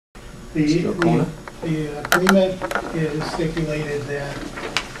The agreement is stipulated that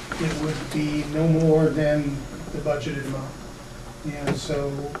it would be no more than the budgeted amount. And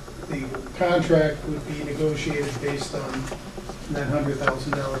so the contract would be negotiated based on that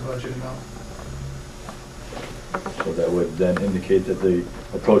 $100,000 budget amount. So that would then indicate that the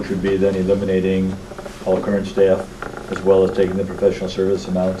approach would be then eliminating all current staff as well as taking the professional service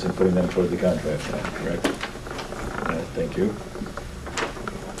amounts and putting them toward the contract, correct? All right, thank you.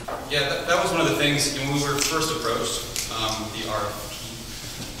 Yeah, that was one of the things when we were first approached, the RFP.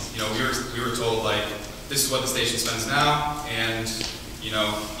 You know, we were told, like, this is what the station spends now, and you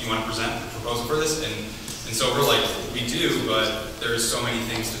know, you want to present a proposal for this, and so we're like, we do, but there's so many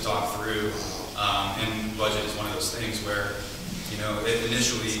things to talk through, and budget is one of those things where, you know,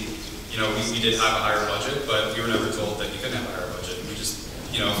 initially, you know, we did have a higher budget, but we were never told that we couldn't have a higher budget. We just,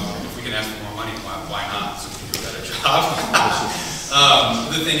 you know, if we can ask for more money, why not? So we can do a better job.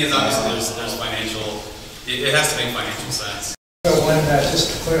 The thing is, obviously, there's financial, it has to make financial sense. So when,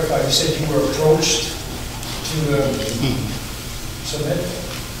 just to clarify, you said you were approached to submit?